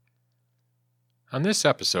On this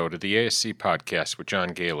episode of the ASC Podcast with John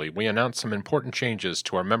Gailey, we announce some important changes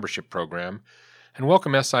to our membership program and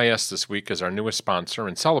welcome SIS this week as our newest sponsor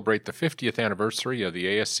and celebrate the 50th anniversary of the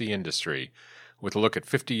ASC industry with a look at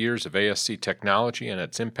 50 years of ASC technology and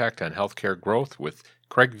its impact on healthcare growth with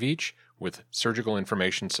Craig Veach with Surgical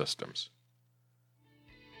Information Systems.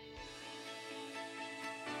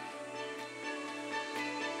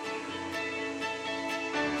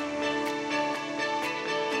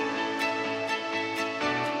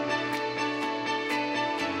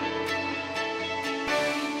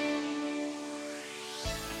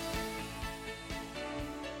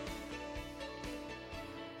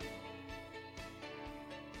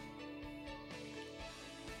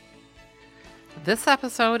 This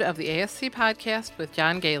episode of the ASC Podcast with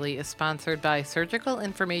John Gailey is sponsored by Surgical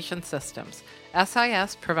Information Systems.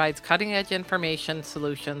 SIS provides cutting-edge information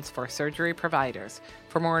solutions for surgery providers.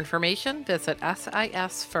 For more information, visit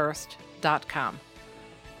sisfirst.com.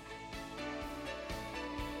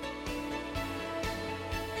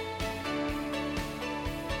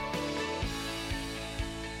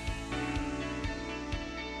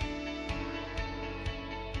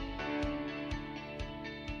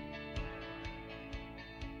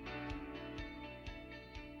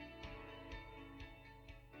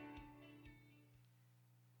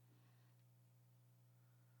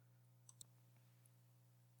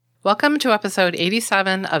 Welcome to episode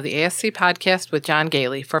 87 of the ASC Podcast with John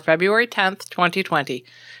Gailey for February 10th, 2020,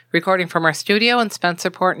 recording from our studio in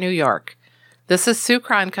Spencerport, New York. This is Sue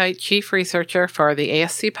Cronkite, Chief Researcher for the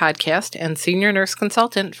ASC Podcast and Senior Nurse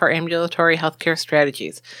Consultant for Ambulatory Healthcare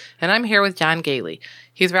Strategies, and I'm here with John Gailey.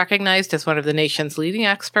 He's recognized as one of the nation's leading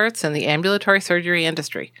experts in the ambulatory surgery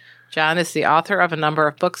industry. John is the author of a number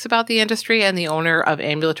of books about the industry and the owner of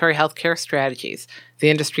Ambulatory Healthcare Strategies, the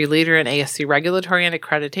industry leader in ASC regulatory and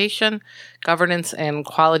accreditation, governance, and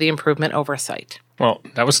quality improvement oversight. Well,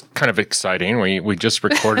 that was kind of exciting. We just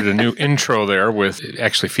recorded a new intro there with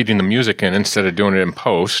actually feeding the music in instead of doing it in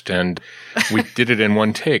post, and we did it in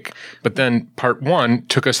one take. But then part one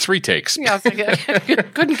took us 3 takes. Yeah,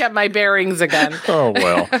 couldn't get my bearings again. Oh,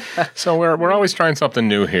 well. So we're always trying something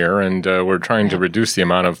new here, and we're trying to reduce the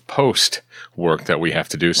amount of post work that we have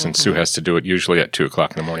to do since Sue has to do it usually at 2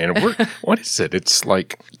 o'clock in the morning. And what is it? It's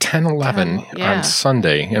like 11 on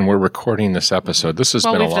Sunday, and we're recording this episode. This has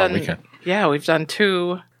been a long weekend. Yeah, we've done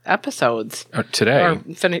 2 episodes. Today.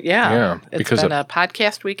 It's been a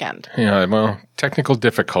podcast weekend. Yeah, well, technical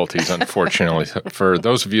difficulties, unfortunately. For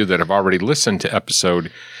those of you that have already listened to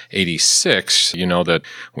episode 86, you know that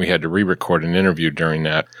we had to re-record an interview during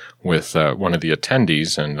that with one of the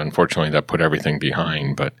attendees, and unfortunately that put everything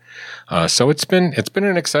behind. But so it's been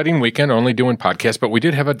an exciting weekend, only doing podcasts, but we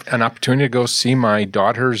did have an opportunity to go see my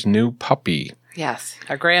daughter's new puppy. Yes,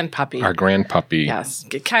 our grand puppy. Yes.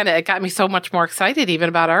 It got me so much more excited even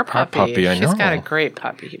about our puppy. I know. She's got a great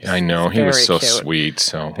puppy. I know. He was so cute. Sweet.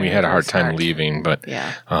 So we had a hard time leaving, but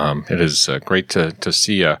it is great to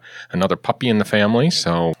see another puppy in the family.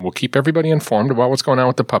 So we'll keep everybody informed about what's going on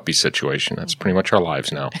with the puppy situation. That's pretty much our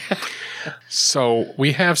lives now. So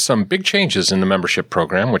we have some big changes in the membership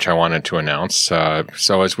program, which I wanted to announce.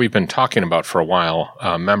 So as we've been talking about for a while,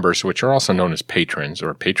 members, which are also known as patrons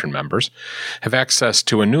or patron members, have access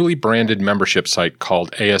to a newly branded membership site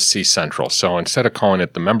called ASC Central. So instead of calling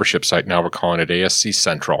it the membership site, now we're calling it ASC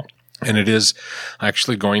Central. And it is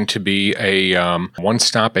actually going to be a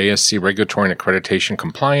one-stop ASC regulatory and accreditation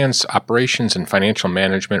compliance, operations, and financial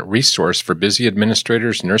management resource for busy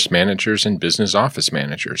administrators, nurse managers, and business office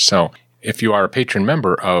managers. So if you are a patron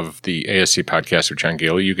member of the ASC Podcast with John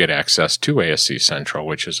Gailey, you get access to ASC Central,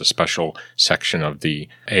 which is a special section of the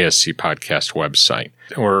ASC Podcast website.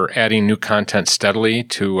 We're adding new content steadily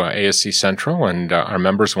to ASC Central, and our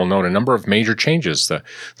members will note a number of major changes. The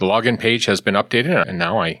login page has been updated, and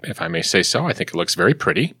now, if I may say so, I think it looks very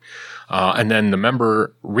pretty. And then the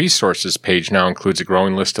member resources page now includes a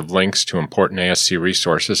growing list of links to important ASC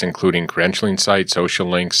resources, including credentialing sites, social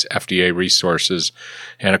links, FDA resources,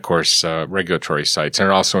 and of course, regulatory sites. And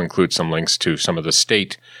it also includes some links to some of the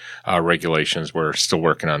state regulations. We're still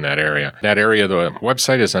working on that area. That area, the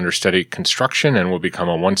website is under steady construction and will become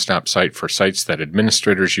a one-stop site for sites that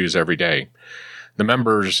administrators use every day. The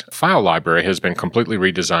members' file library has been completely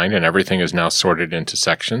redesigned and everything is now sorted into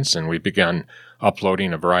sections, and we've begun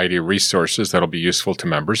uploading a variety of resources that'll be useful to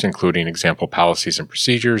members, including example policies and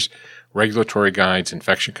procedures, regulatory guides,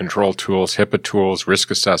 infection control tools, HIPAA tools,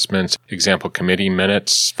 risk assessments, example committee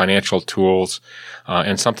minutes, financial tools,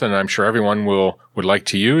 and something that I'm sure everyone would like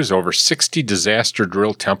to use, over 60 disaster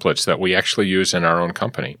drill templates that we actually use in our own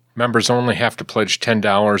company. Members only have to pledge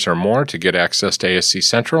 $10 or more to get access to ASC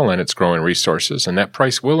Central and its growing resources, and that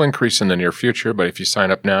price will increase in the near future, but if you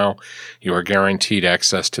sign up now, you are guaranteed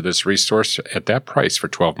access to this resource at that price for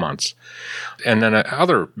 12 months. And then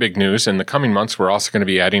other big news, in the coming months, we're also going to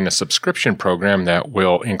be adding a subscription program that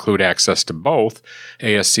will include access to both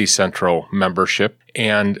ASC Central membership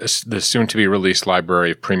and the soon-to-be-released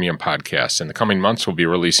library of premium podcasts. In the coming months, we'll be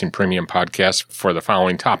releasing premium podcasts for the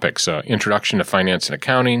following topics: Introduction to Finance and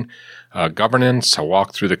Accounting, governance, a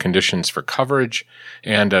walk through the conditions for coverage,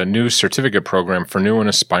 and a new certificate program for new and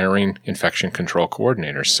aspiring infection control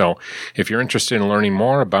coordinators. So if you're interested in learning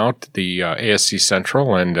more about the ASC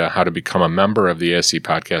Central and how to become a member of the ASC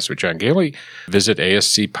Podcast with John Gailey, visit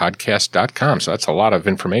ascpodcast.com. So that's a lot of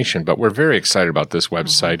information, but we're very excited about this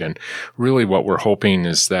website, and really what we're hoping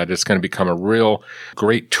is that it's going to become a real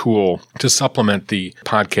great tool to supplement the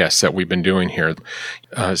podcasts that we've been doing here.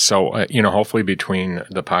 Hopefully between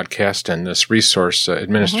the podcast and this resource,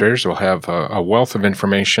 administrators will have a wealth of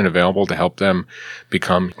information available to help them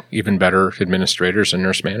become even better administrators and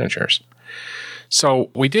nurse managers. So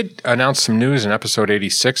we did announce some news in episode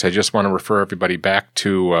 86. I just want to refer everybody back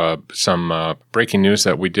to some breaking news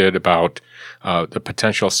that we did about the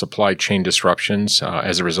potential supply chain disruptions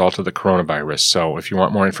as a result of the coronavirus. So if you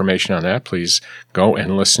want more information on that, please go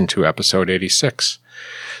and listen to episode 86.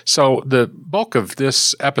 So the bulk of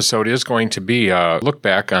this episode is going to be a look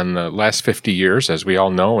back on the last 50 years. As we all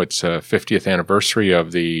know, it's a 50th anniversary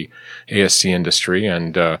of the ASC industry.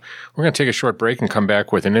 And we're going to take a short break and come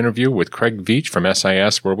back with an interview with Craig Veach from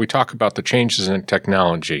SIS, where we talk about the changes in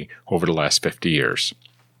technology over the last 50 years.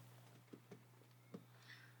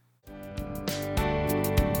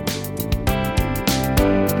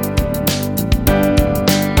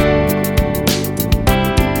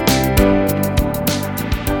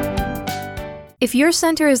 If your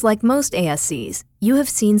center is like most ASCs, you have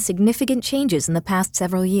seen significant changes in the past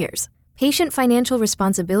several years. Patient financial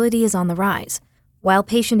responsibility is on the rise, while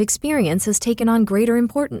patient experience has taken on greater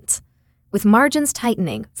importance. With margins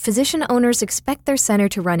tightening, physician owners expect their center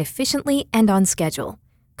to run efficiently and on schedule.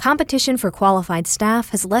 Competition for qualified staff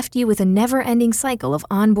has left you with a never-ending cycle of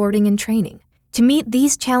onboarding and training. To meet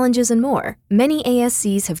these challenges and more, many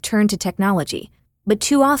ASCs have turned to technology. But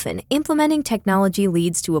too often, implementing technology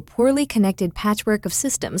leads to a poorly connected patchwork of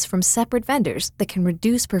systems from separate vendors that can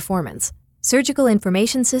reduce performance. Surgical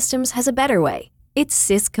Information Systems has a better way. It's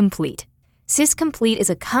SysComplete. SysComplete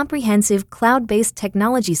is a comprehensive, cloud-based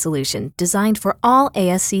technology solution designed for all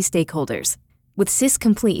ASC stakeholders. With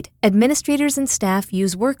SysComplete, administrators and staff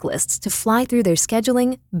use work lists to fly through their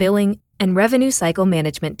scheduling, billing, and revenue cycle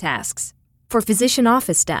management tasks. For physician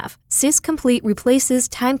office staff, SysComplete replaces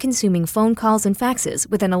time-consuming phone calls and faxes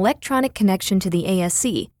with an electronic connection to the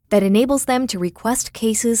ASC that enables them to request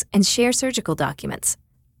cases and share surgical documents.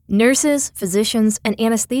 Nurses, physicians, and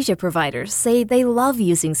anesthesia providers say they love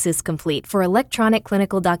using SysComplete for electronic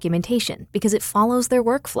clinical documentation because it follows their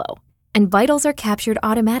workflow. And vitals are captured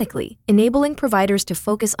automatically, enabling providers to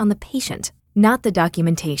focus on the patient, not the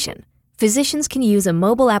documentation. Physicians can use a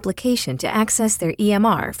mobile application to access their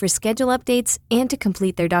EMR for schedule updates and to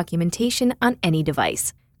complete their documentation on any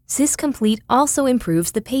device. SysComplete also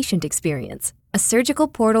improves the patient experience. A surgical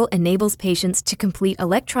portal enables patients to complete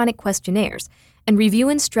electronic questionnaires and review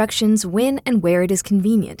instructions when and where it is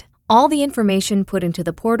convenient. All the information put into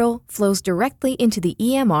the portal flows directly into the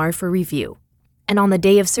EMR for review. And on the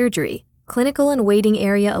day of surgery, clinical and waiting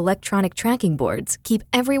area electronic tracking boards keep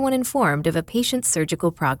everyone informed of a patient's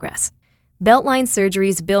surgical progress. Beltline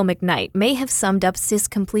Surgery's Bill McKnight may have summed up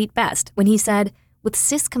SysComplete best when he said, "With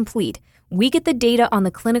SysComplete, we get the data on the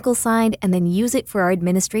clinical side and then use it for our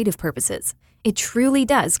administrative purposes. It truly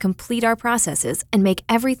does complete our processes and make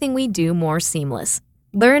everything we do more seamless."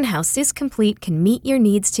 Learn how SysComplete can meet your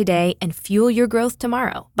needs today and fuel your growth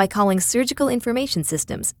tomorrow by calling Surgical Information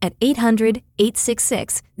Systems at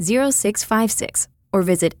 800-866-0656 or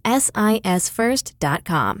visit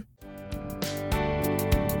sisfirst.com.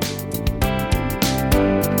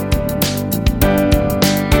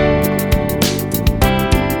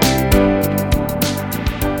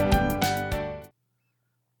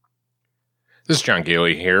 This is John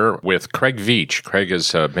Gailey here with Craig Veach. Craig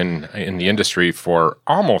has been in the industry for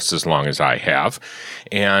almost as long as I have.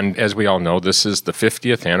 And as we all know, this is the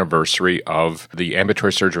 50th anniversary of the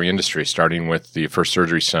ambulatory surgery industry, starting with the first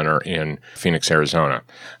surgery center in Phoenix, Arizona.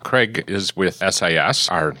 Craig is with SIS,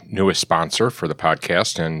 our newest sponsor for the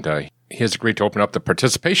podcast, and he has agreed to open up the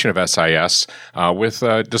participation of SIS with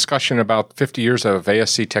a discussion about 50 years of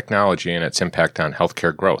ASC technology and its impact on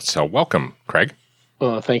healthcare growth. So welcome, Craig.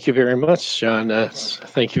 Well, thank you very much, John.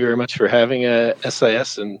 Thank you very much for having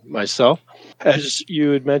SIS and myself. As you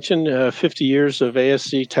had mentioned, 50 years of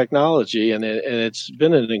ASC technology, and it's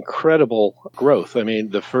been an incredible growth. I mean,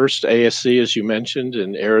 the first ASC, as you mentioned,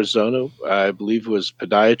 in Arizona, I believe was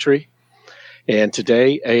podiatry. And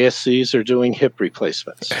today, ASCs are doing hip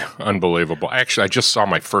replacements. Unbelievable. Actually, I just saw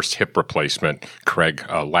my first hip replacement, Craig,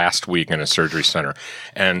 last week in a surgery center.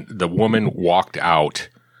 And the woman walked out.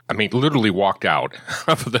 I mean, literally walked out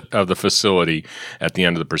of the facility at the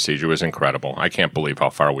end of the procedure. It was incredible. I can't believe how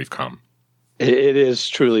far we've come. It is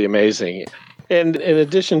truly amazing. And in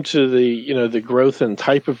addition to the growth and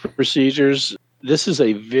type of procedures, this is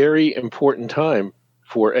a very important time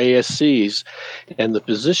for ASCs and the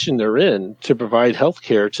position they're in to provide health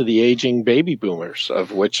care to the aging baby boomers,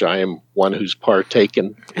 of which I am one who's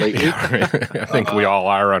partaken lately. I think we all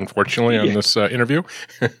are, unfortunately, on this interview.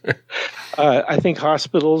 I think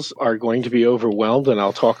hospitals are going to be overwhelmed, and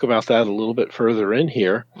I'll talk about that a little bit further in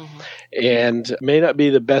here, and may not be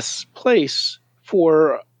the best place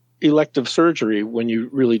for elective surgery when you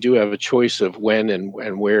really do have a choice of when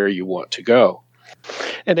and where you want to go.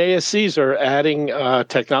 And ASCs are adding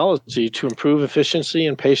technology to improve efficiency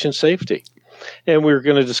and patient safety. And we're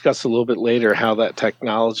going to discuss a little bit later how that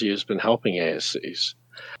technology has been helping ASCs.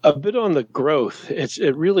 A bit on the growth,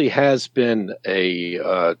 it really has been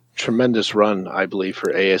a tremendous run, I believe,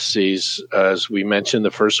 for ASCs. As we mentioned,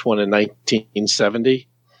 the first one in 1970.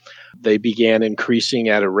 They began increasing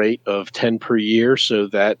at a rate of 10 per year, so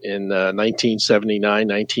that in 1979,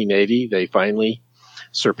 1980, they finally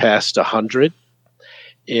surpassed 100.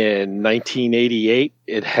 In 1988,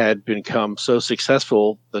 it had become so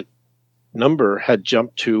successful, the number had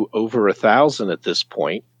jumped to over 1,000 at this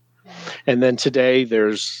point. And then today,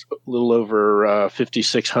 there's a little over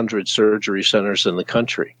 5,600 surgery centers in the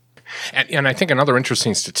country. And I think another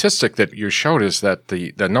interesting statistic that you showed is that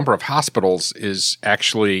the number of hospitals is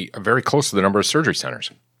actually very close to the number of surgery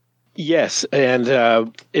centers. Yes, and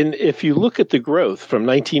if you look at the growth from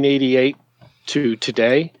 1988 to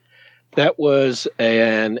today, that was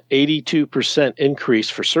an 82% increase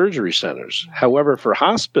for surgery centers. However, for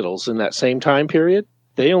hospitals in that same time period,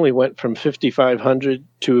 they only went from 5,500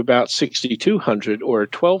 to about 6,200, or a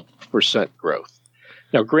 12% growth.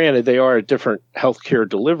 Now, granted, they are a different healthcare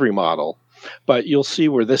delivery model, but you'll see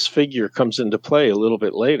where this figure comes into play a little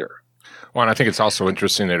bit later. Well, and I think it's also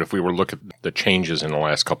interesting that if we were to look at the changes in the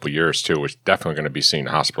last couple of years, too, we're definitely going to be seeing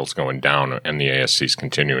hospitals going down and the ASCs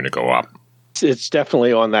continuing to go up. It's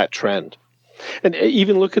definitely on that trend. And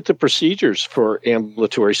even look at the procedures for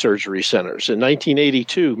ambulatory surgery centers. In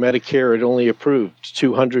 1982, Medicare had only approved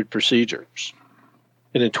 200 procedures.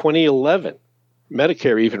 And in 2011,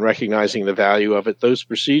 Medicare, even recognizing the value of it, those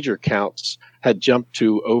procedure counts had jumped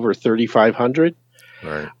to over 3,500.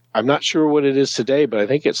 Right. I'm not sure what it is today, but I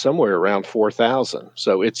think it's somewhere around 4,000.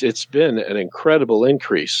 So it's been an incredible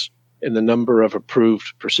increase in the number of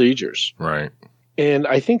approved procedures. Right. And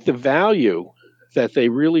I think the value that they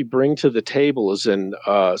really bring to the table as in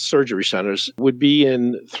surgery centers would be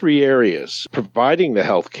in three areas: providing the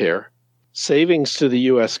health care, savings to the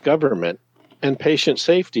U.S. government, and patient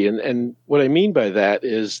safety. And what I mean by that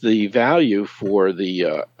is the value for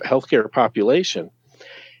the healthcare population.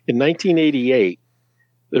 In 1988,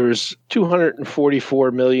 there was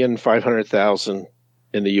 244,500,000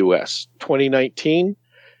 in the U.S. 2019,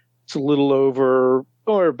 it's a little over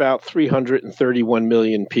or about 331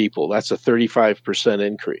 million people. That's a 35%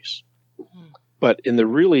 increase. But in the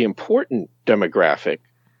really important demographic,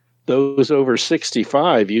 those over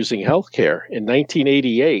 65 using healthcare, in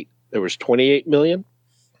 1988, there was 28 million.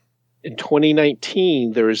 In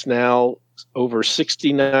 2019, there is now over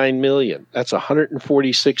 69 million. That's a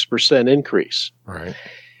 146% increase. Right.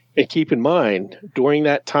 And keep in mind, during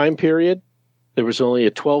that time period, there was only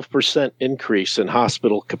a 12% increase in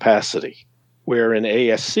hospital capacity, where in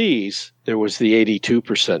ASCs, there was the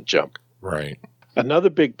 82% jump. Right.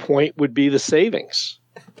 Another big point would be the savings.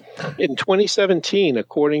 In 2017,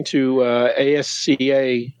 according to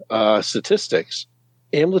ASCA statistics,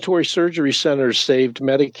 ambulatory surgery centers saved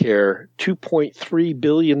Medicare $2.3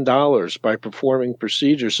 billion by performing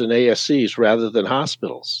procedures in ASCs rather than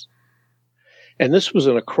hospitals. And this was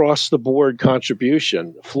an across-the-board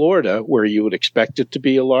contribution. Florida, where you would expect it to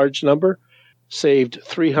be a large number, saved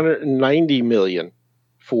 $390 million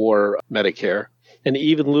for Medicare. And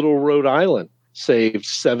even little Rhode Island saved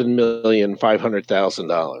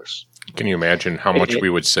 $7,500,000. Can you imagine how much we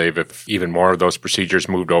would save if even more of those procedures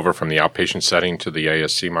moved over from the outpatient setting to the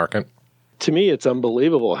ASC market? To me, it's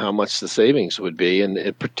unbelievable how much the savings would be,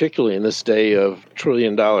 and particularly in this day of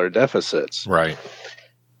trillion-dollar deficits. Right.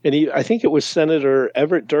 And I think it was Senator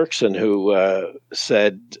Everett Dirksen who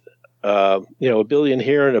said, $1 billion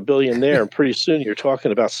here and $1 billion there, and pretty soon you're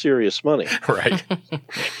talking about serious money. Right.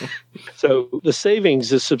 So the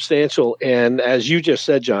savings is substantial, and as you just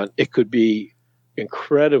said, John, it could be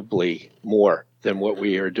incredibly more than what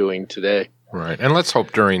we are doing today. Right. And let's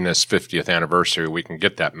hope during this 50th anniversary we can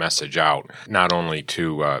get that message out, not only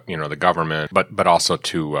to the government, but also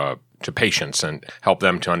to patients, and help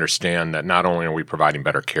them to understand that not only are we providing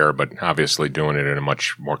better care, but obviously doing it in a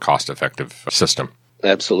much more cost-effective system.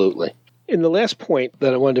 Absolutely. And the last point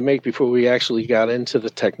that I wanted to make before we actually got into the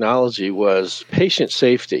technology was patient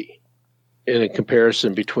safety in a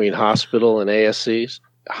comparison between hospital and ASCs.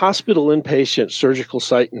 Hospital inpatient surgical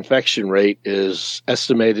site infection rate is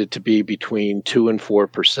estimated to be between 2 and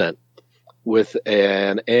 4%, with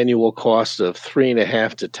an annual cost of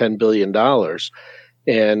 $3.5 to $10 billion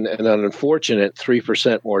and an unfortunate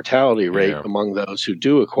 3% mortality rate among those who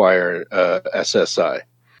do acquire SSI.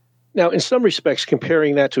 Now, in some respects,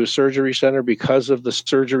 comparing that to a surgery center, because of the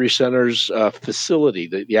surgery center's facility,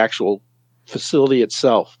 the actual facility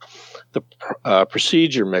itself, the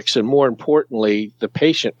procedure mix, and more importantly, the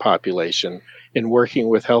patient population in working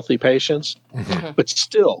with healthy patients. Mm-hmm. But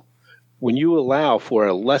still, when you allow for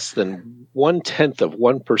a less than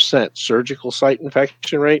 0.1% surgical site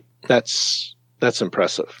infection rate, that's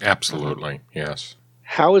impressive. Absolutely, yes.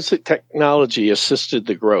 How has the technology assisted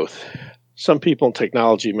the growth? Some people in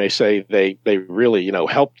technology may say they really,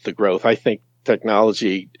 helped the growth. I think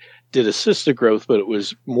technology did assist the growth, but it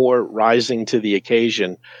was more rising to the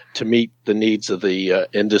occasion to meet the needs of the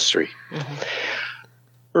industry. Mm-hmm.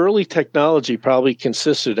 Early technology probably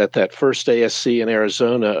consisted at that first ASC in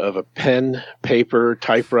Arizona of a pen, paper,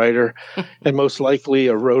 typewriter, and most likely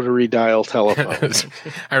a rotary dial telephone.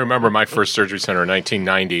 I remember my first surgery center in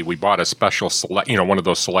 1990. We bought a special, one of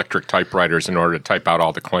those Selectric typewriters in order to type out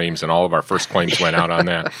all the claims, and all of our first claims went out on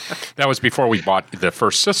that. That was before we bought the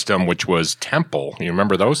first system, which was Temple. You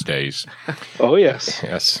remember those days? Oh, yes.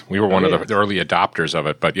 Yes. We were one of the early adopters of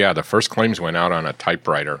it. But yeah, the first claims went out on a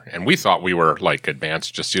typewriter, and we thought we were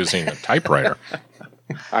advanced just using a typewriter.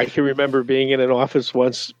 I can remember being in an office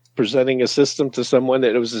once presenting a system to someone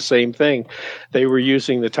that it was the same thing. They were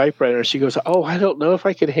using the typewriter. She goes, "Oh, I don't know if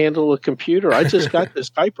I could handle a computer. I just got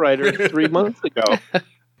this typewriter 3 months ago."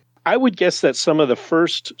 I would guess that some of the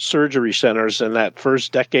first surgery centers in that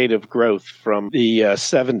first decade of growth from the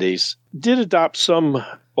 70s did adopt some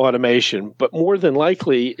automation, but more than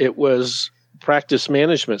likely it was practice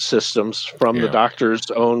management systems from the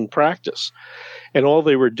doctor's own practice. And all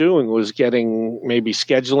they were doing was getting maybe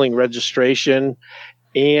scheduling, registration,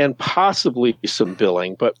 and possibly some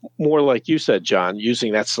billing, but more like you said, John,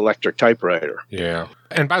 using that Selectric typewriter. Yeah.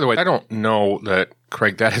 And by the way, I don't know that,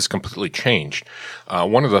 Craig, that has completely changed.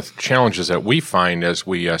 One of the challenges that we find as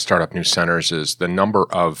we start up new centers is the number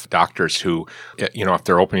of doctors who, if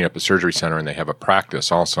they're opening up a surgery center and they have a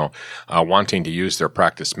practice also, wanting to use their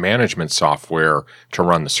practice management software to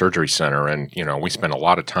run the surgery center. And, we spend a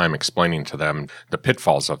lot of time explaining to them the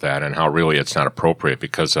pitfalls of that and how really it's not appropriate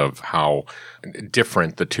because of how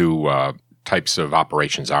different the two types of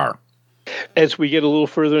operations are. As we get a little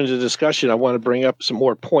further into the discussion, I want to bring up some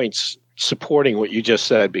more points supporting what you just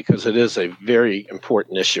said, because it is a very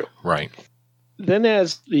important issue. Right. Then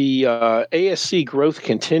as the ASC growth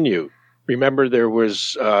continued, remember there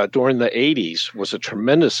was, during the 80s, was a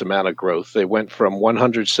tremendous amount of growth. They went from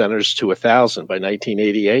 100 centers to 1,000 by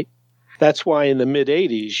 1988. That's why in the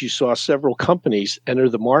mid-80s, you saw several companies enter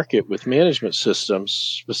the market with management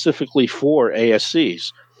systems specifically for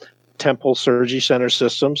ASCs. Temple Surgery Center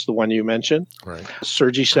Systems, the one you mentioned, right.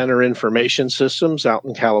 Surgery Center Information Systems out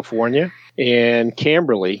in California, and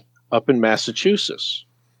Camberley up in Massachusetts.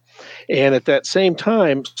 And at that same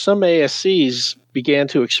time, some ASCs began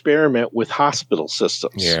to experiment with hospital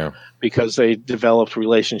systems because they developed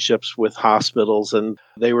relationships with hospitals, and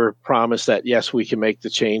they were promised that, yes, we can make the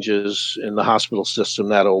changes in the hospital system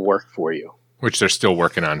that'll work for you. Which they're still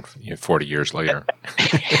working on 40 years later.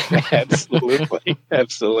 Absolutely.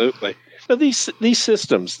 Absolutely. So these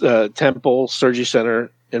systems, Temple, Surgery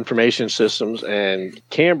Center Information Systems, and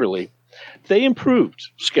Camberley, they improved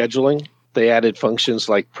scheduling. They added functions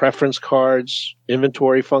like preference cards,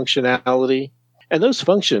 inventory functionality, And those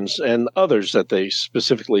functions and others that they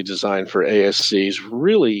specifically designed for ASCs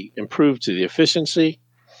really improve to the efficiency,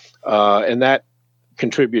 and that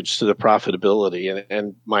contributes to the profitability.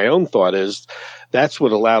 And my own thought is that's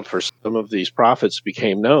what allowed for some of these profits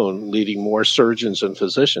became known, leading more surgeons and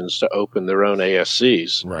physicians to open their own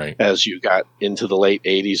ASCs as you got into the late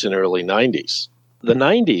 80s and early 90s. The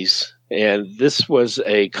 90s, and this was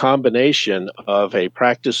a combination of a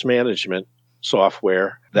practice management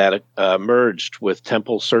software that merged with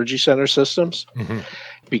Temple Surgery Center Systems,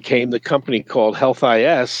 became the company called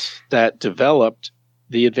HealthIS that developed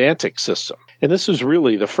the Advantix system. And this was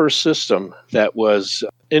really the first system that was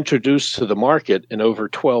introduced to the market in over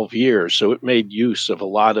 12 years. So it made use of a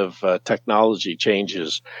lot of technology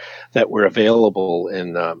changes that were available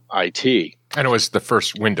in IT. And it was the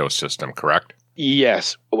first Windows system, correct?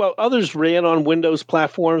 Yes. Well, others ran on Windows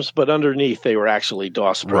platforms, but underneath they were actually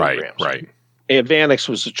DOS programs. Right. Advantix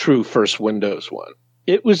was the true first Windows one.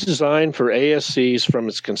 It was designed for ASCs from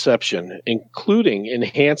its conception, including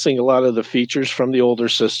enhancing a lot of the features from the older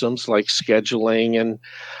systems like scheduling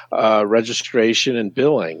and registration and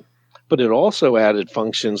billing. But it also added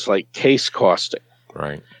functions like case costing,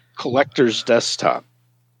 collector's desktop,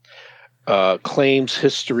 claims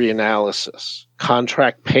history analysis,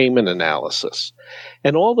 contract payment analysis.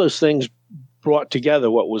 And all those things brought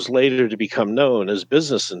together what was later to become known as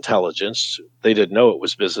business intelligence. They didn't know it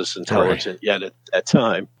was business intelligence yet at that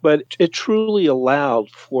time, but it truly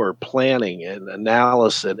allowed for planning and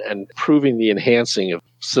analysis and improving the enhancing of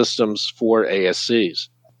systems for ASCs.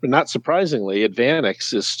 But not surprisingly,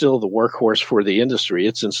 Advantix is still the workhorse for the industry.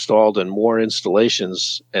 It's installed in more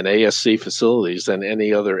installations and ASC facilities than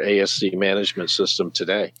any other ASC management system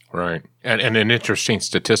today. Right. And an interesting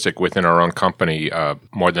statistic within our own company,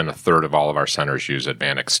 more than a third of all of our centers use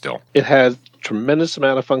Advantix still. It had a tremendous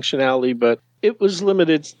amount of functionality, but it was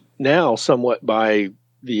limited now somewhat by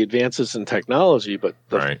the advances in technology, but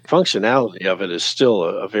the functionality of it is still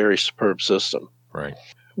a very superb system. Right.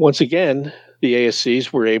 Once again, the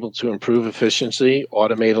ASCs were able to improve efficiency,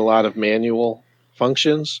 automate a lot of manual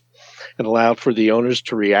functions, and allowed for the owners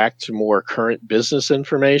to react to more current business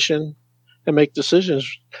information and make decisions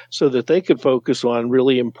so that they could focus on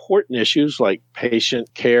really important issues like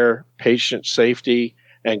patient care, patient safety,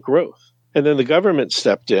 and growth. And then the government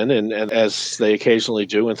stepped in, and as they occasionally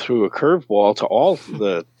do, and threw a curveball to all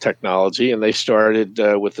the technology, and they started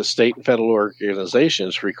with the state and federal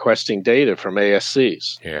organizations requesting data from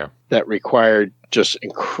ASCs. That required just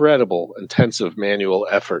incredible, intensive manual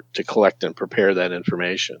effort to collect and prepare that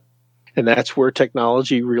information. And that's where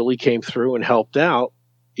technology really came through and helped out,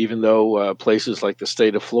 even though places like the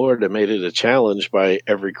state of Florida made it a challenge by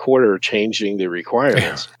every quarter changing the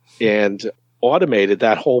requirements. And automated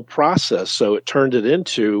that whole process, so it turned it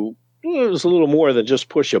into, it was a little more than just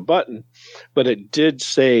push a button, but it did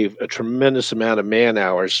save a tremendous amount of man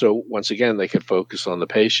hours, so once again they could focus on the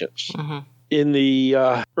patients. In the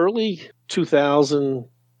early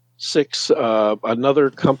 2006,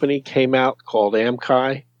 another company came out called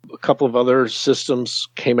Amkai. A couple of other systems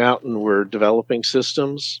came out and were developing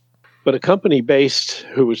systems, but a company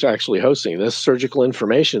who was actually hosting this, Surgical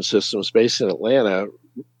Information Systems, based in Atlanta,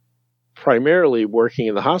 primarily working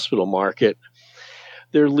in the hospital market,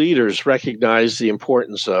 their leaders recognized the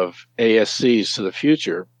importance of ASCs to the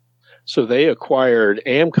future. So they acquired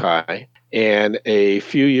Amkai, and a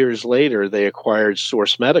few years later, they acquired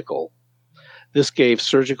Source Medical. This gave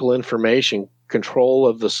Surgical Information control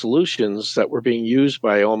of the solutions that were being used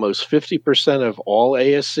by almost 50% of all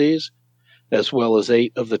ASCs, as well as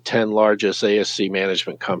 8 of the 10 largest ASC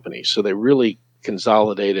management companies. So they really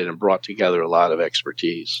consolidated and brought together a lot of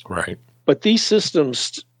expertise. Right. But these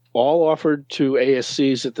systems, all offered to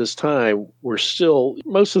ASCs at this time, were still,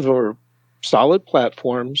 most of them were solid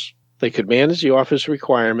platforms. They could manage the office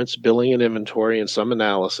requirements, billing and inventory, and some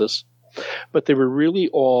analysis. But they were really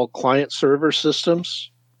all client-server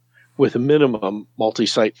systems with minimum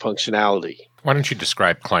multi-site functionality. Why don't you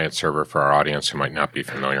describe client-server for our audience who might not be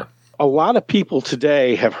familiar? A lot of people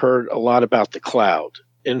today have heard a lot about the cloud,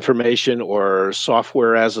 information or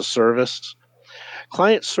software as a service.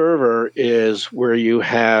 Client server is where you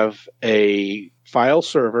have a file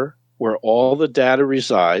server where all the data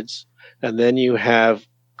resides, and then you have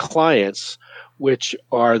clients, which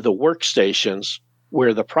are the workstations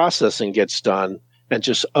where the processing gets done and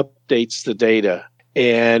just updates the data.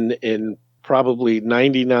 And in probably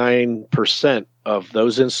 99% of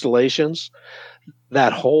those installations,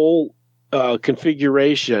 that whole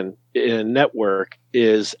configuration in network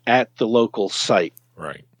is at the local site.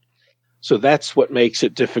 Right. So that's what makes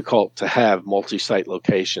it difficult to have multi-site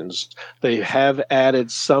locations. They have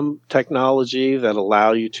added some technology that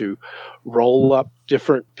allow you to roll up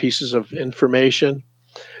different pieces of information,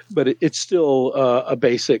 but it's still a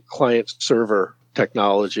basic client-server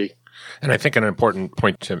technology. And I think an important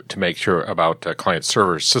point to make sure about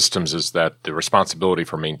client-server systems is that the responsibility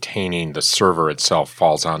for maintaining the server itself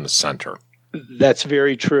falls on the center. That's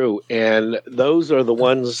very true. And those are the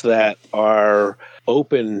ones that are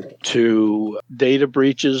open to data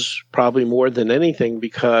breaches probably more than anything,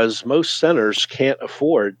 because most centers can't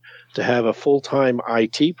afford to have a full-time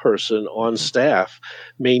IT person on staff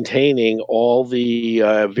maintaining all the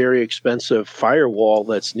very expensive firewall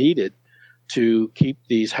that's needed to keep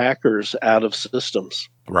these hackers out of systems.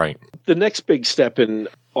 Right. The next big step in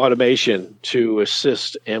automation to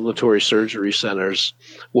assist ambulatory surgery centers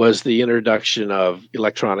was the introduction of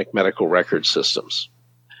electronic medical record systems.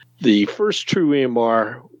 The first true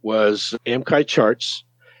EMR was AMCI Charts.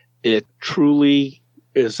 It truly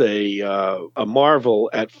is a marvel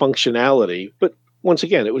at functionality, but once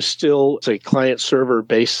again, it was still a client-server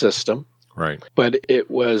based system. Right. But it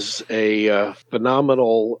was a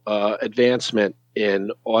phenomenal advancement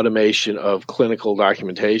in automation of clinical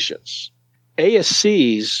documentations.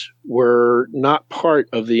 ASCs were not part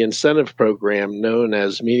of the incentive program known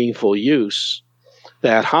as Meaningful Use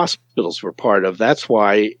that hospitals were part of. That's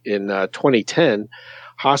why in 2010,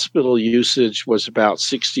 hospital usage was about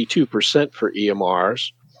 62% for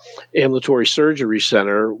EMRs. Ambulatory surgery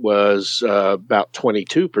center was about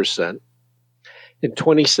 22%. In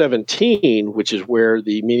 2017, which is where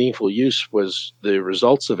the meaningful use was, the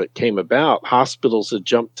results of it came about, hospitals had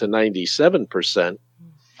jumped to 97%,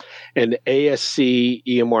 and ASC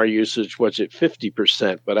EMR usage was at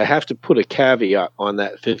 50%. But I have to put a caveat on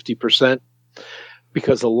that 50%,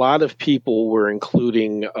 because a lot of people were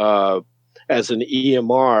including as an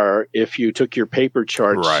EMR, if you took your paper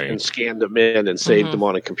charts and scanned them in and saved them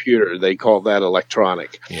on a computer, they call that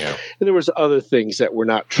electronic. Yeah. And there was other things that were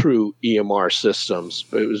not true EMR systems,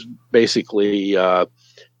 but it was basically an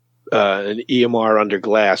EMR under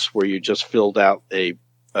glass where you just filled out a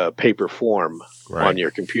paper form on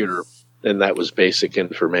your computer, and that was basic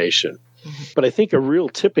information. But I think a real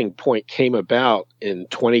tipping point came about in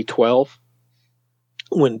 2012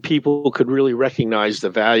 when people could really recognize the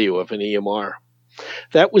value of an EMR.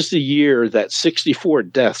 That was the year that 64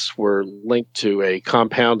 deaths were linked to a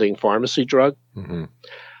compounding pharmacy drug.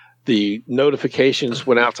 The notifications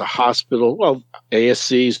went out to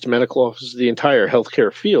ASCs, medical offices, the entire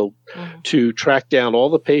healthcare field to track down all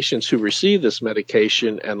the patients who received this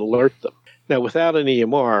medication and alert them. Now, without an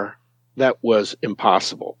EMR, that was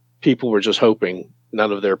impossible. People were just hoping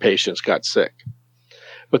none of their patients got sick.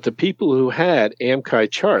 But the people who had AMCI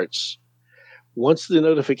charts, once the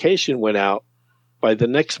notification went out, by the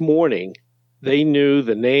next morning, they knew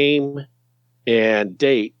the name and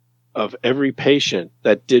date of every patient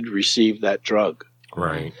that did receive that drug.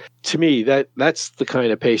 Right. To me, that's the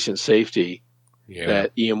kind of patient safety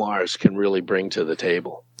that EMRs can really bring to the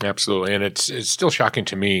table. Absolutely. And it's still shocking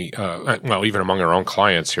to me, even among our own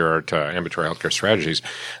clients here at Ambulatory Healthcare Strategies,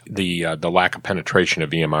 the lack of penetration of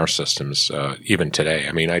EMR systems even today.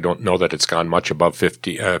 I mean, I don't know that it's gone much above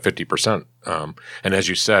 50%. And as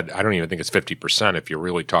you said, I don't even think it's 50% if you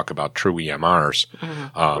really talk about true EMRs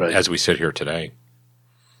as we sit here today.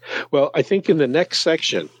 Well, I think in the next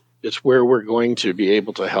section, it's where we're going to be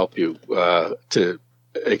able to help you to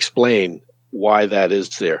explain why that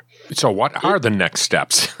is there. So what are the next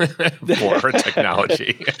steps for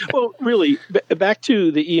technology? Well, really, back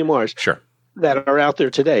to the EMRs that are out there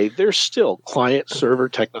today, they're still client-server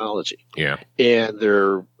technology. Yeah. And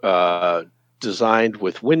they're designed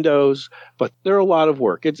with Windows, but they're a lot of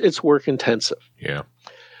work. It's work-intensive. Yeah.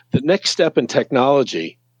 The next step in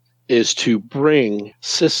technology is to bring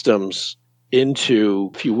systems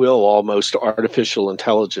into, if you will, almost artificial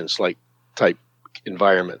intelligence-like type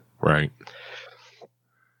environment. Right.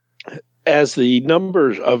 As the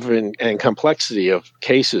numbers of and complexity of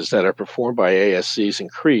cases that are performed by ASCs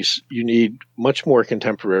increase, you need much more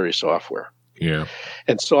contemporary software. Yeah.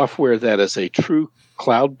 And software that is a true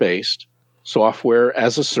cloud-based software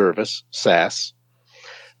as a service, SaaS,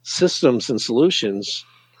 systems and solutions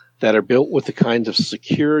that are built with the kind of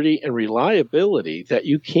security and reliability that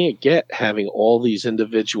you can't get having all these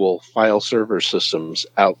individual file server systems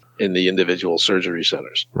out in the individual surgery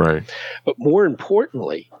centers. Right. But more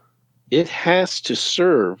importantly, it has to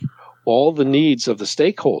serve all the needs of the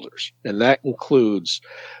stakeholders, and that includes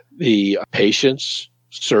the patients,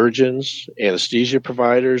 surgeons, anesthesia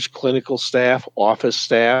providers, clinical staff, office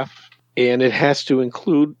staff, And it has to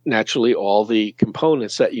include, naturally, all the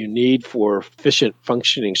components that you need for efficient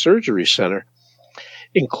functioning surgery center,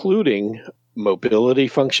 including mobility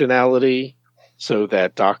functionality so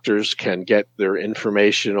that doctors can get their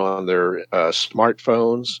information on their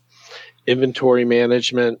smartphones, inventory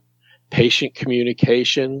management, patient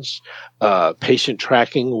communications, patient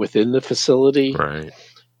tracking within the facility, right,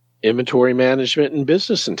 inventory management, and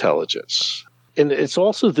business intelligence. And it's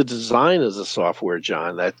also the design of the software,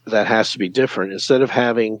 John, that has to be different. Instead of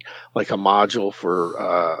having like a module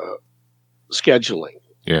for scheduling,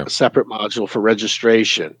 a separate module for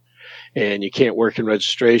registration, and you can't work in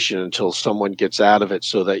registration until someone gets out of it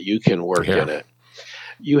so that you can work in it.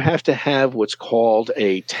 You have to have what's called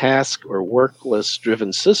a task or work list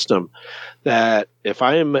driven system that if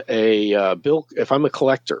I'm a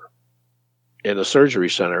collector in a surgery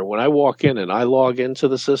center, when I walk in and I log into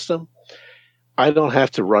the system, I don't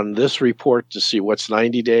have to run this report to see what's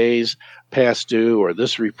 90 days past due, or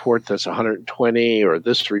this report that's 120, or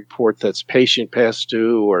this report that's patient past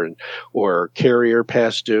due, or carrier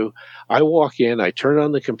past due. I walk in, I turn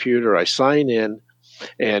on the computer, I sign in,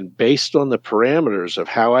 and based on the parameters of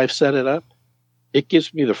how I've set it up, it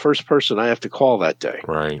gives me the first person I have to call that day,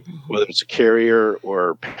 right? Whether it's a carrier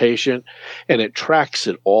or patient, and it tracks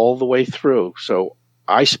it all the way through. So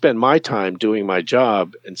I spend my time doing my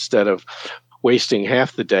job instead of wasting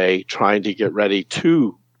half the day trying to get ready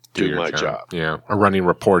to do my job. Yeah, or running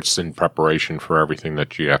reports in preparation for everything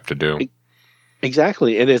that you have to do.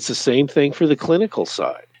 Exactly, and it's the same thing for the clinical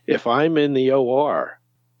side. If I'm in the OR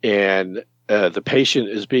and the patient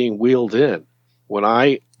is being wheeled in, when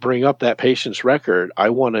I bring up that patient's record, I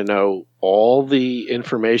want to know all the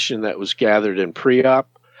information that was gathered in pre-op,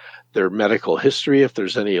 their medical history, if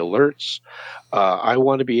there's any alerts. I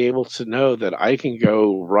want to be able to know that I can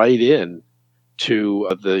go right in to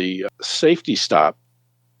the safety stop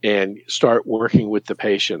and start working with the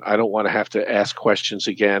patient. I don't want to have to ask questions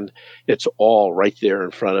again. It's all right there in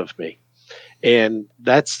front of me. And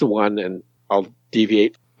that's the one, and I'll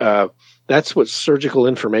deviate. That's what Surgical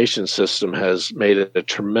Information System has made a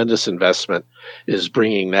tremendous investment, is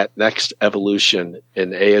bringing that next evolution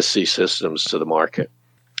in ASC systems to the market.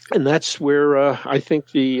 And that's where I think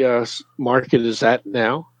the market is at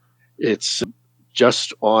now. It's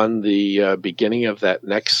just on the beginning of that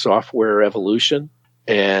next software evolution.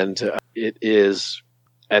 And it is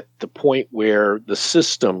at the point where the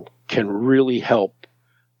system can really help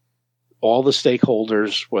all the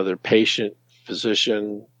stakeholders, whether patient,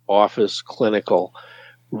 physician, office, clinical,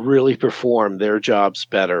 really perform their jobs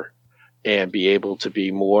better and be able to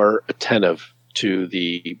be more attentive to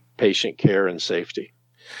the patient care and safety.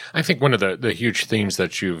 I think one of the huge themes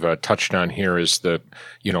that you've touched on here is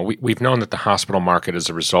we've known that the hospital market, as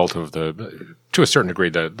a result of to a certain degree,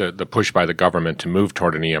 the push by the government to move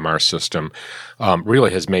toward an EMR system,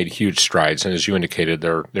 really has made huge strides. And as you indicated,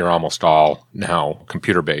 they're almost all now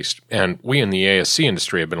computer based. And we in the ASC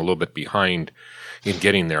industry have been a little bit behind in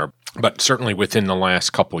getting there. But certainly within the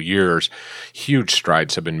last couple of years, huge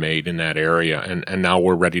strides have been made in that area. And now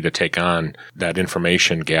we're ready to take on that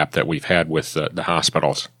information gap that we've had with the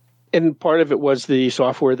hospitals. And part of it was the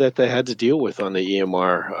software that they had to deal with on the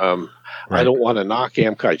EMR. Right. I don't want to knock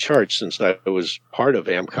AMCI Charts since I was part of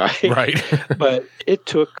AMCI. Right. But it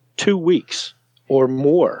took 2 weeks or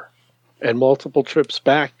more and multiple trips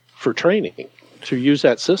back for training to use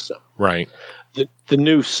that system. Right. The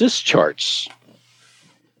new SYS Charts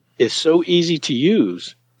is so easy to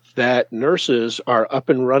use that nurses are up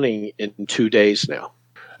and running in 2 days now.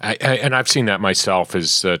 And I've seen that myself,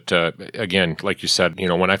 is that, again, like you said,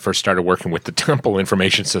 when I first started working with the Temple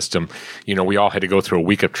information system, we all had to go through a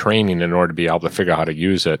week of training in order to be able to figure out how to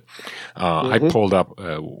use it. I pulled up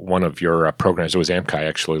one of your programs. It was AMCI,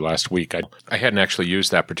 actually, last week. I hadn't actually used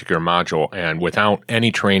that particular module, and without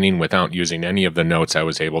any training, without using any of the notes, I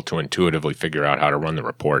was able to intuitively figure out how to run the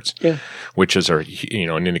reports, which is an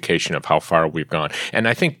indication of how far we've gone. And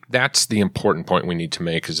I think that's the important point we need to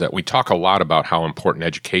make, is that we talk a lot about how important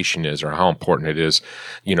education is, or how important it is,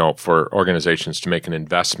 for organizations to make an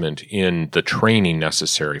investment in the training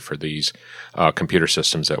necessary for these computer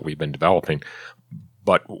systems that we've been developing.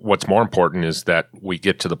 But what's more important is that we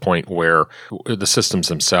get to the point where the systems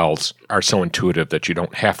themselves are so intuitive that you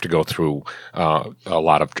don't have to go through a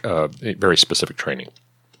lot of very specific training.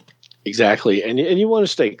 Exactly. And you want to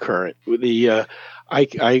stay current.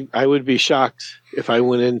 I would be shocked if I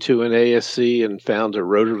went into an ASC and found a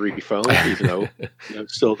rotary phone, even though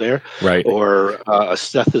it's still there, right, or a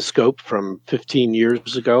stethoscope from 15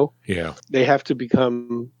 years ago. Yeah, they have to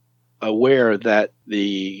become aware that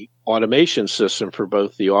the automation system for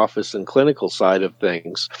both the office and clinical side of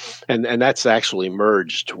things. And that's actually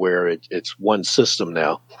merged where it's one system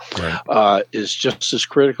now, right. Is just as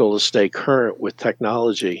critical to stay current with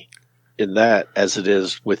technology in that as it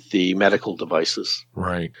is with the medical devices.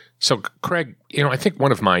 Right. So, Craig, I think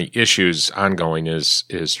one of my issues ongoing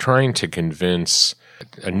is trying to convince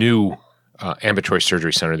a new ambulatory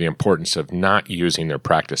surgery center the importance of not using their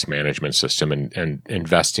practice management system and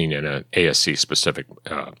investing in an ASC-specific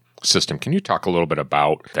system. Can you talk a little bit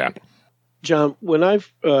about that? John, when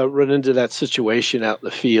I've run into that situation out in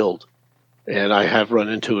the field, and I have run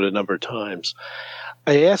into it a number of times,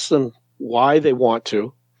 I ask them why they want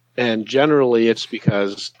to, and generally it's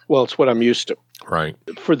because, well, it's what I'm used to. Right.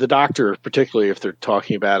 For the doctor, particularly if they're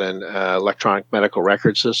talking about an electronic medical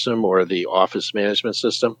record system or the office management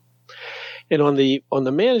system. And on the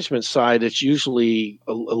management side, it's usually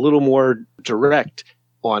a little more direct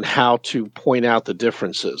on how to point out the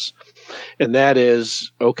differences. And that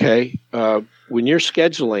is, okay, when you're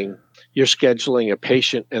scheduling a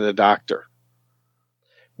patient and a doctor.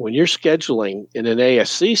 When you're scheduling in an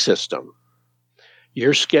ASC system,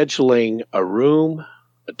 you're scheduling a room,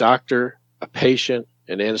 a doctor, a patient,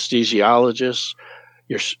 an anesthesiologist,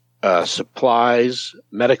 your supplies,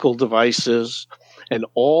 medical devices, and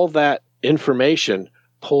all that information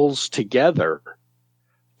pulls together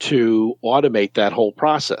to automate that whole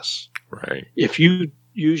process. Right. If you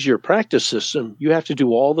use your practice system, you have to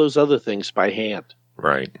do all those other things by hand.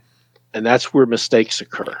 Right. And that's where mistakes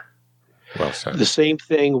occur. Well said. The same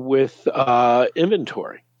thing with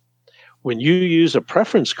inventory. When you use a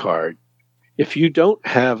preference card, if you don't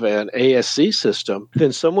have an ASC system,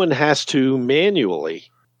 then someone has to manually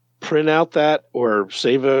print out that or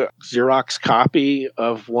save a Xerox copy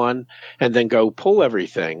of one and then go pull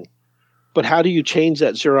everything. But how do you change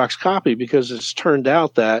that Xerox copy? Because it's turned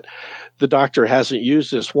out that the doctor hasn't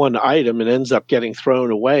used this one item and ends up getting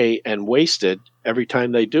thrown away and wasted every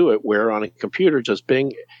time they do it, where on a computer, just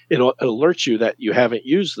bing, it'll alert you that you haven't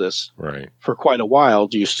used this for quite a while.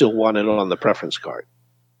 Do you still want it on the preference card?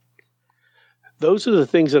 Those are the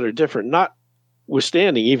things that are different,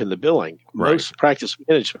 notwithstanding even the billing. Right. Most practice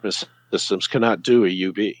management systems cannot do a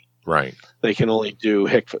UB. Right. They can only do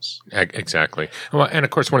HCFAs. Exactly. Well, and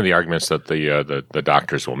of course, one of the arguments that the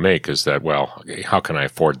doctors will make is that, well, how can I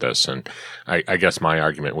afford this? And I guess my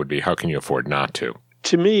argument would be, how can you afford not to?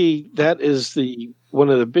 To me, that is one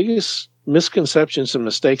of the biggest misconceptions and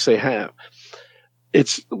mistakes they have.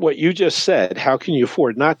 It's what you just said. How can you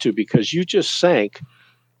afford not to? Because you just sank,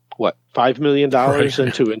 $5 million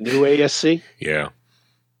into a new ASC? Yeah.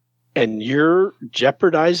 And you're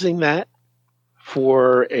jeopardizing that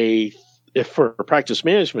for a practice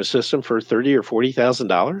management system for $30,000 or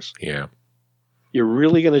 $40,000? Yeah. You're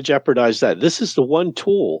really going to jeopardize that. This is the one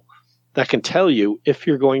tool that can tell you if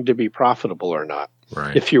you're going to be profitable or not.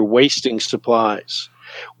 Right. If you're wasting supplies,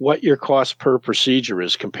 what your cost per procedure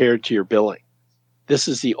is compared to your billing. This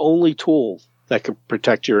is the only tool that can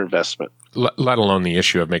protect your investment. Let alone the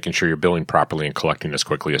issue of making sure you're billing properly and collecting as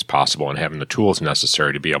quickly as possible and having the tools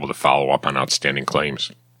necessary to be able to follow up on outstanding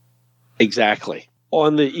claims. Exactly.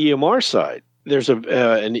 On the EMR side, there's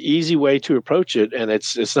an easy way to approach it, and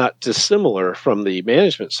it's not dissimilar from the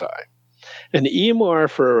management side. An EMR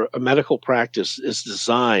for a medical practice is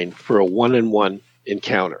designed for a one-on-one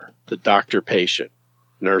encounter, the doctor-patient,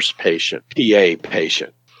 nurse-patient,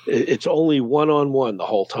 PA-patient. It's only one-on-one the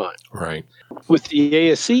whole time. Right. With the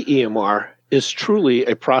ASC EMR, is truly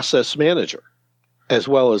a process manager, as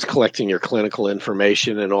well as collecting your clinical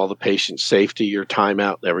information and all the patient safety, your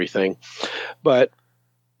timeout and everything. But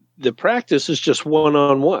the practice is just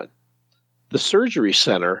one-on-one. The surgery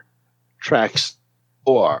center tracks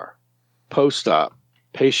OR, post-op,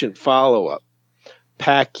 patient follow-up,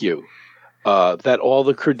 PACU, that all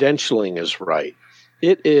the credentialing is right.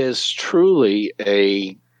 It is truly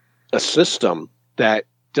a system that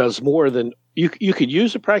does more than you could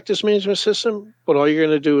use a practice management system, but all you're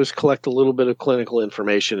going to do is collect a little bit of clinical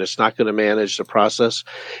information. It's not going to manage the process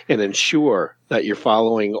and ensure that you're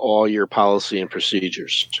following all your policy and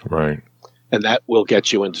procedures. Right. And that will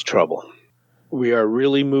get you into trouble. We are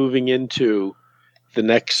really moving into the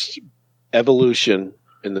next evolution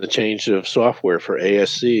in the change of software for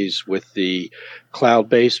ASCs with the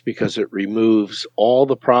cloud-based, because it removes all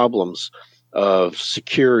the problems of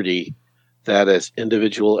security that as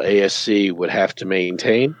individual ASC would have to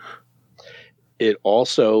maintain. It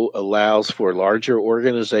also allows for larger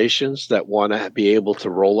organizations that want to be able to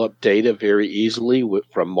roll up data very easily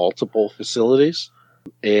from multiple facilities.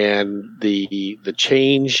 And the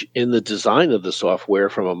change in the design of the software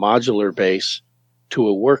from a modular base to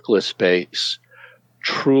a workless base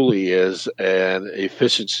truly is an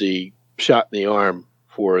efficiency shot in the arm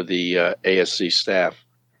for the ASC staff.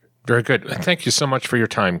 Very good. Thank you so much for your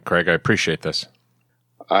time, Craig. I appreciate this.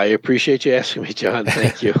 I appreciate you asking me, John.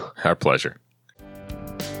 Thank you. Our pleasure.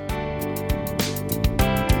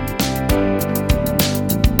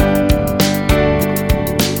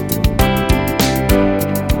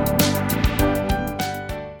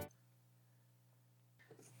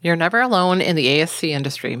 You're never alone in the ASC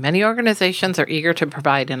industry. Many organizations are eager to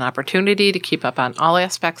provide an opportunity to keep up on all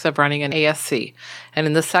aspects of running an ASC. And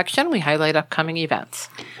in this section, we highlight upcoming events.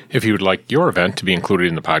 If you would like your event to be included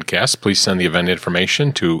in the podcast, please send the event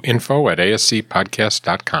information to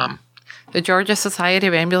info@ascpodcast.com. The Georgia Society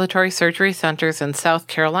of Ambulatory Surgery Centers and South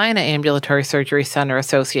Carolina Ambulatory Surgery Center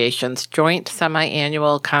Association's joint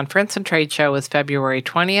semi-annual conference and trade show is February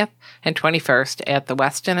 20th and 21st at the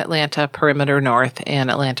Westin Atlanta Perimeter North in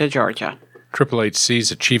Atlanta, Georgia.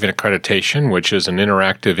 HHHC's Achieving Accreditation, which is an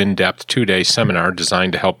interactive, in-depth 2-day seminar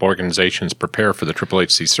designed to help organizations prepare for the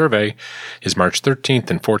HHHC survey, is March 13th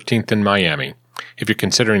and 14th in Miami. If you're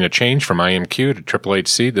considering a change from IMQ to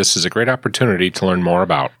HHHC, this is a great opportunity to learn more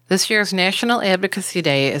about. This year's National Advocacy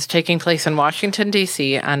Day is taking place in Washington,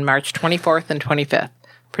 D.C. on March 24th and 25th.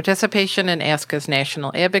 Participation in ASCA's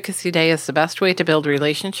National Advocacy Day is the best way to build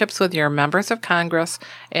relationships with your members of Congress,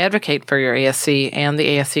 advocate for your ASC and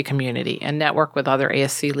the ASC community, and network with other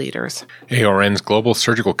ASC leaders. AORN's Global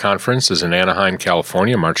Surgical Conference is in Anaheim,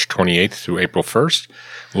 California, March 28th through April 1st.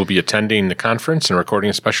 We'll be attending the conference and recording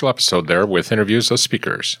a special episode there with interviews of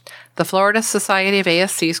speakers. The Florida Society of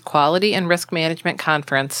ASC's Quality and Risk Management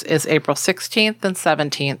Conference is April 16th and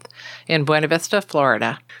 17th in Buena Vista,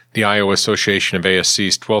 Florida. The Iowa Association of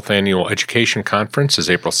ASC's 12th Annual Education Conference is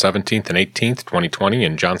April 17th and 18th, 2020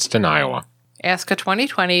 in Johnston, Iowa. ASCA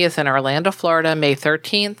 2020 is in Orlando, Florida, May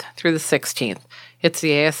 13th through the 16th. It's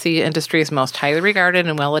the ASC industry's most highly regarded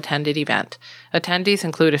and well-attended event. Attendees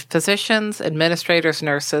include physicians, administrators,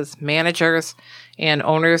 nurses, managers, and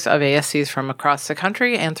owners of ASCs from across the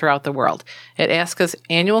country and throughout the world. At ASCA's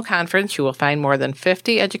annual conference, you will find more than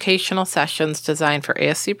 50 educational sessions designed for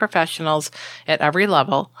ASC professionals at every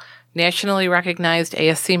level, nationally recognized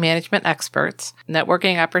ASC management experts,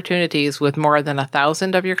 networking opportunities with more than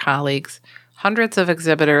 1,000 of your colleagues, hundreds of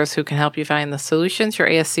exhibitors who can help you find the solutions your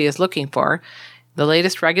ASC is looking for, the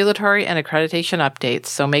latest regulatory and accreditation updates,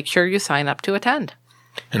 so make sure you sign up to attend.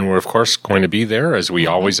 And we're, of course, going to be there, as we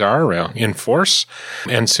always are, in force.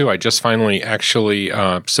 And Sue, I just finally actually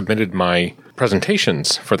submitted my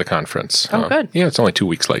presentations for the conference. Oh, good. Yeah, it's only 2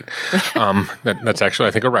 weeks late. That's actually,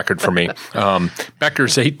 I think, a record for me.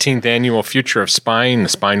 Becker's 18th Annual Future of Spine, the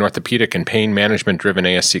Spine Orthopedic and Pain Management-Driven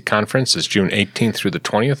ASC Conference is June 18th through the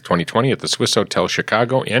 20th, 2020 at the Swiss Hotel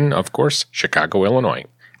Chicago in, of course, Chicago, Illinois.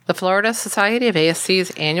 The Florida Society of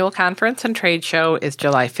ASC's annual conference and trade show is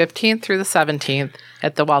July 15th through the 17th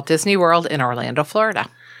at the Walt Disney World in Orlando, Florida.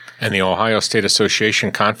 And the Ohio State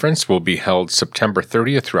Association Conference will be held September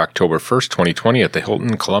 30th through October 1st, 2020 at the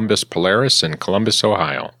Hilton Columbus Polaris in Columbus,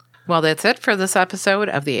 Ohio. Well, that's it for this episode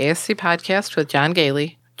of the ASC Podcast with John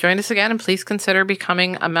Gailey. Join us again, and please consider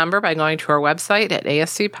becoming a member by going to our website at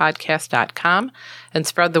ascpodcast.com and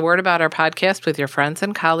spread the word about our podcast with your friends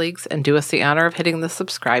and colleagues, and do us the honor of hitting the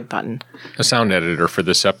subscribe button. The sound editor for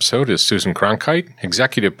this episode is Susan Cronkite.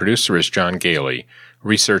 Executive producer is John Gailey.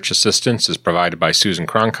 Research assistance is provided by Susan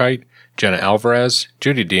Cronkite, Jenna Alvarez,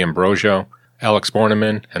 Judy D'Ambrosio, Alex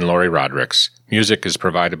Borneman, and Lori Rodericks. Music is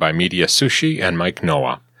provided by Media Sushi and Mike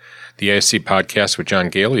Noah. The ASC Podcast with John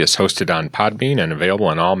Gailey is hosted on Podbean and available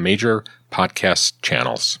on all major podcast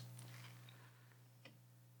channels.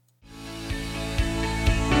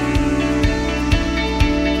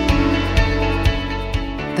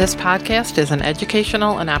 This podcast is an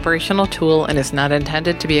educational and operational tool and is not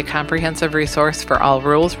intended to be a comprehensive resource for all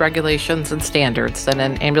rules, regulations, and standards that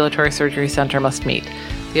an ambulatory surgery center must meet.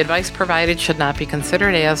 The advice provided should not be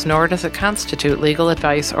considered as, nor does it constitute legal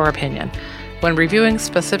advice or opinion. When reviewing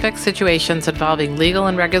specific situations involving legal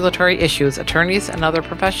and regulatory issues, attorneys and other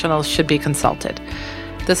professionals should be consulted.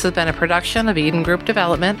 This has been a production of Eden Group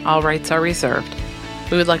Development. All rights are reserved.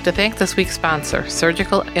 We would like to thank this week's sponsor,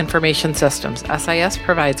 Surgical Information Systems. SIS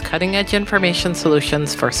provides cutting-edge information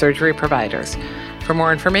solutions for surgery providers. For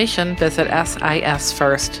more information, visit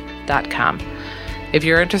sisfirst.com. If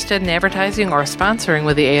you're interested in advertising or sponsoring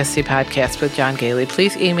with the ASC Podcast with John Gailey,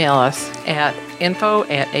 please email us at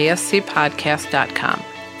info@ascpodcast.com.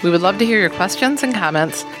 We would love to hear your questions and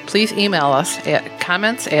comments. Please email us at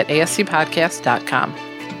comments@ascpodcast.com.